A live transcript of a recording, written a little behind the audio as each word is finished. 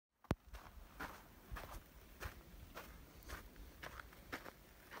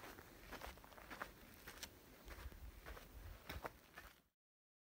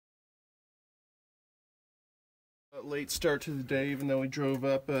A late start to the day, even though we drove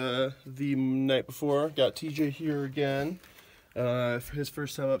up the night before. Got TJ here again. For his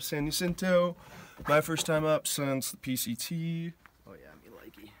first time up San Jacinto. My first time up since the PCT. Oh yeah, me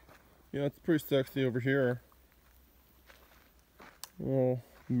likey. Yeah, it's pretty sexy over here. Little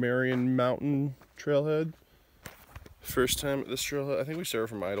Marion Mountain trailhead. First time at this trailhead. I think we started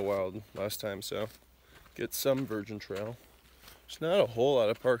from Idlewild last time, so get some Virgin Trail. There's not a whole lot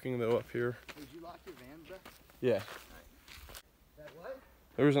of parking though up here. Did you lock your van, Beth? Yeah. That what?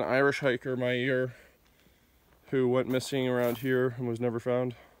 There was an Irish hiker my year who went missing around here and was never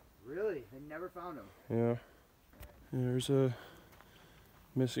found. Really? They never found him? Yeah. There's a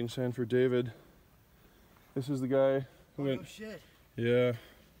missing sign for David. This is the guy who went. Oh shit. Yeah.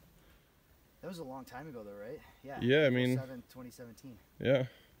 That was a long time ago though, right? Yeah. Yeah, I mean. 2017. Yeah. Wow.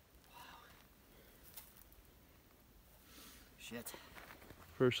 Shit.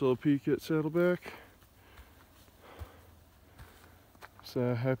 First little peek at Saddleback. It's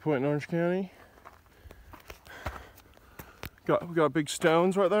High Point in Orange County. We got big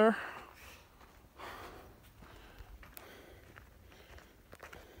stones right there.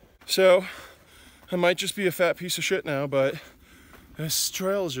 So, I might just be a fat piece of shit now, but this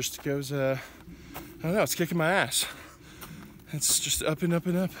trail just goes, I don't know, it's kicking my ass. It's just up and up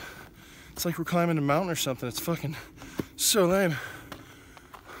and up. It's like we're climbing a mountain or something. It's fucking so lame.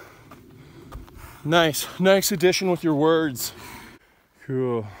 Nice addition with your words.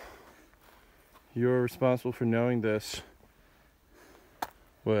 Cool. You're responsible for knowing this.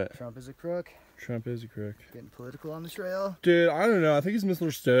 What? Trump is a crook. Trump is a crook. Getting political on the trail. Dude, I don't know. I think he's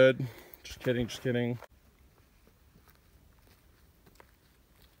misunderstood. Just kidding.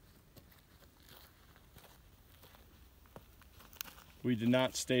 We did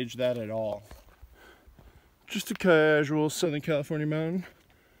not stage that at all. Just a casual Southern California mountain.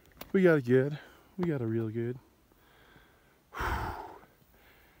 We got it good. We got it real good.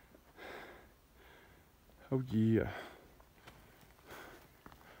 Oh yeah.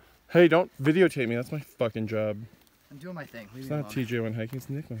 Hey, don't videotape me. That's my fucking job. I'm doing my thing. It's not TJ went hiking, it's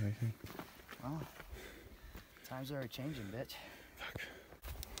Nick went hiking. Well, times are changing, bitch. Fuck.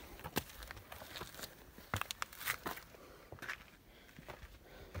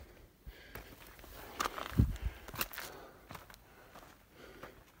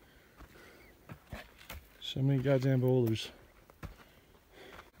 So many goddamn boulders.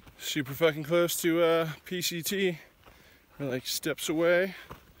 Super fucking close to PCT. We're like steps away.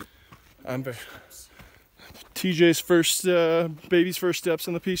 TJ's first, baby's first steps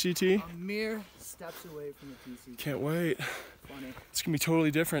on the PCT. A mere steps away from the PCT. Can't wait. Funny. It's gonna be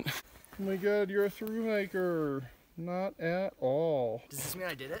totally different. Oh my god, you're a thru hiker. Not at all. Does this mean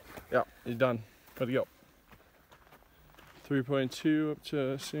I did it? Yeah, you're done. Way to go. 3.2 up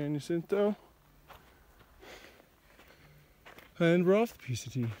to San Jacinto. And we're off the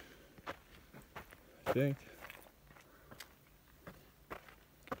PCT. I think.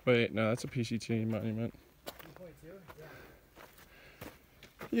 Wait, no, that's a PCT monument. 3.2? Yeah.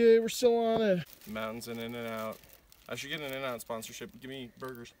 Yeah, we're still on it. Mountains and In-N-Out. I should get an In-N-Out sponsorship. Give me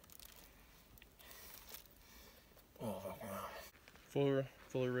burgers. Oh, wow.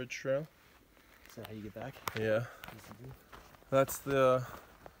 Fuller Ridge Trail. Is that how you get back? Yeah. That's the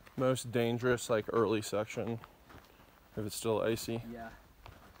most dangerous, like, early section. If it's still icy. Yeah.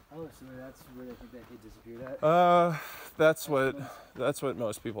 Oh, so that's where they think that kid disappeared at? That's what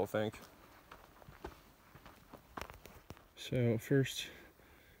most people think. So first,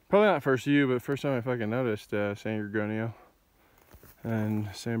 probably not first you, but first time I fucking noticed San Gorgonio and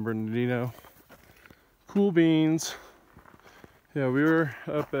San Bernardino. Cool beans. Yeah, we were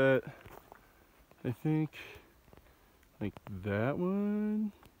up at, I think, like that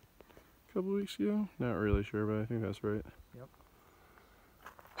one a couple weeks ago. Not really sure, but I think that's right. Yep.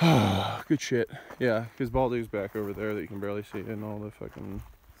 Good shit. Yeah, because Baldy's back over there that you can barely see in all the fucking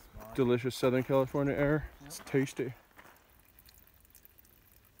delicious Southern California air. Yep. It's tasty.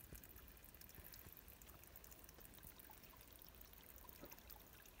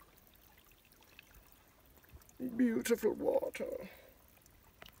 Beautiful water.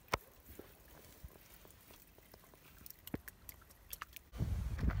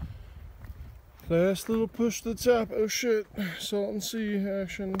 Last little push to the top. Oh shit. Salton Sea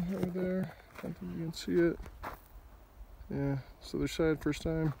action over there. I don't think you can see it. Yeah, it's the other side first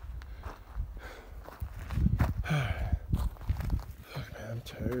time. Fuck man, I'm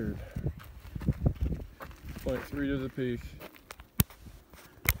tired. 0.3 to the peak.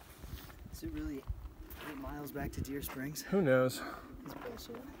 Is it really 8 miles back to Deer Springs? Who knows? It's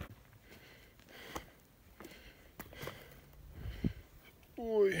bullshit.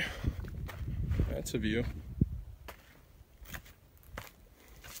 Boy. That's a view.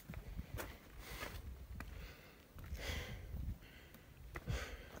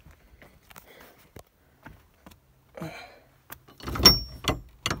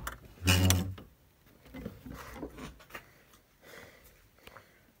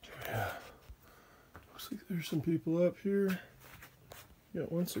 Looks like there's some people up here.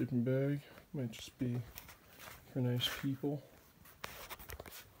 Got one sleeping bag. Might just be for nice people.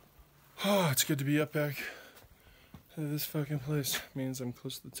 Oh, it's good to be up back to this fucking place. Means I'm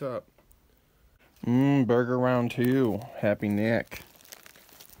close to the top. Burger round 2. Happy Nick.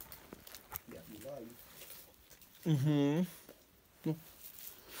 Mm-hmm.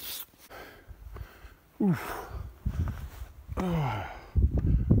 Oof. Oh.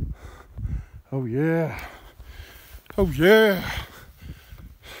 Oh yeah. Oh yeah.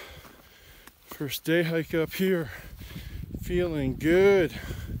 First day hike up here. Feeling good.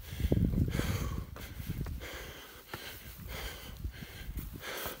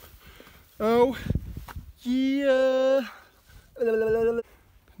 Oh yeah.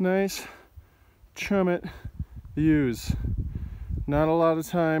 Nice Chummet views. Not a lot of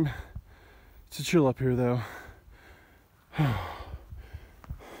time to chill up here though.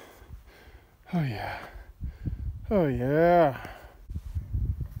 Oh yeah. Oh yeah.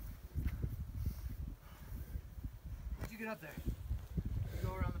 How'd you get up there? You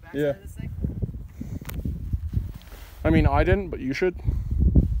go around the back Yeah. side of this thing? I mean, I didn't, but you should.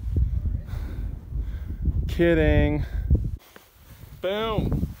 Kidding.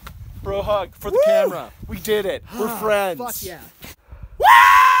 Boom. Bro hug for the camera. We did it. We're friends. Fuck yeah. Woo!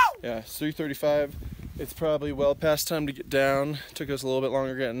 Yeah, it's 3:35. It's probably well past time to get down. Took us a little bit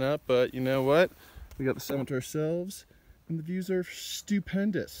longer getting up, but you know what? We got the summit to ourselves, and the views are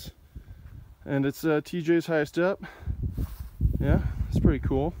stupendous. And it's TJ's highest up. Yeah, it's pretty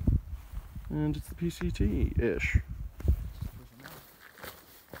cool. And it's the PCT-ish.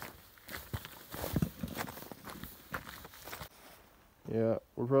 Yeah,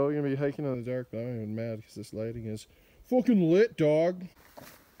 we're probably gonna be hiking in the dark, but I'm even mad because this lighting is fucking lit, dog.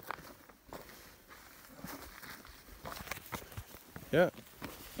 Yeah,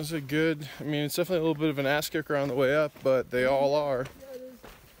 it's a good, I mean, it's definitely a little bit of an ass kicker on the way up, but they all are. Yeah, it is.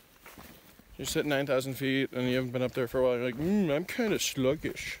 You're sitting 9,000 feet and you haven't been up there for a while. You're like, I'm kind of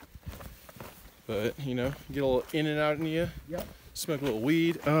sluggish. But, you know, get a little in and out in you. Yep. Smoke a little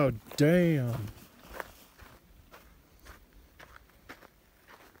weed. Oh, damn.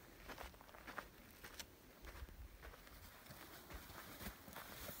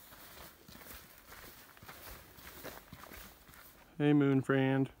 Hey, moon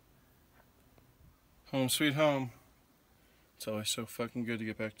friend. Home sweet home. It's always so fucking good to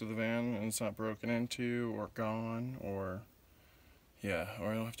get back to the van and it's not broken into or gone or, yeah,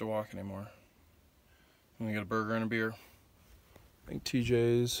 or I don't have to walk anymore. And we got a burger and a beer. I think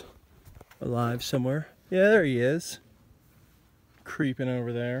TJ's alive somewhere. Yeah, there he is. Creeping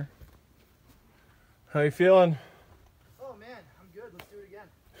over there. How you feeling? Oh man, I'm good. Let's do it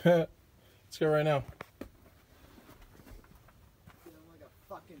again. Let's go right now. Dude, I'm like a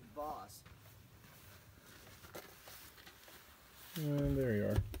fucking boss. And there you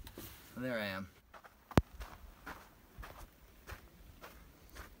are. And there I am.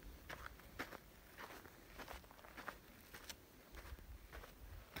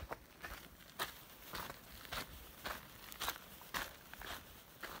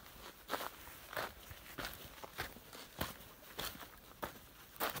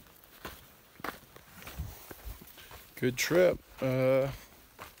 Good trip.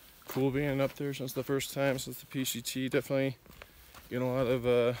 Cool being up there since the first time, since the PCT. Definitely getting a lot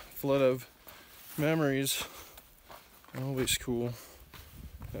of flood of memories. Always cool.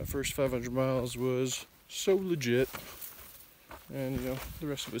 That first 500 miles was so legit. And, you know, the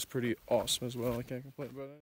rest of it was pretty awesome as well. I can't complain about it.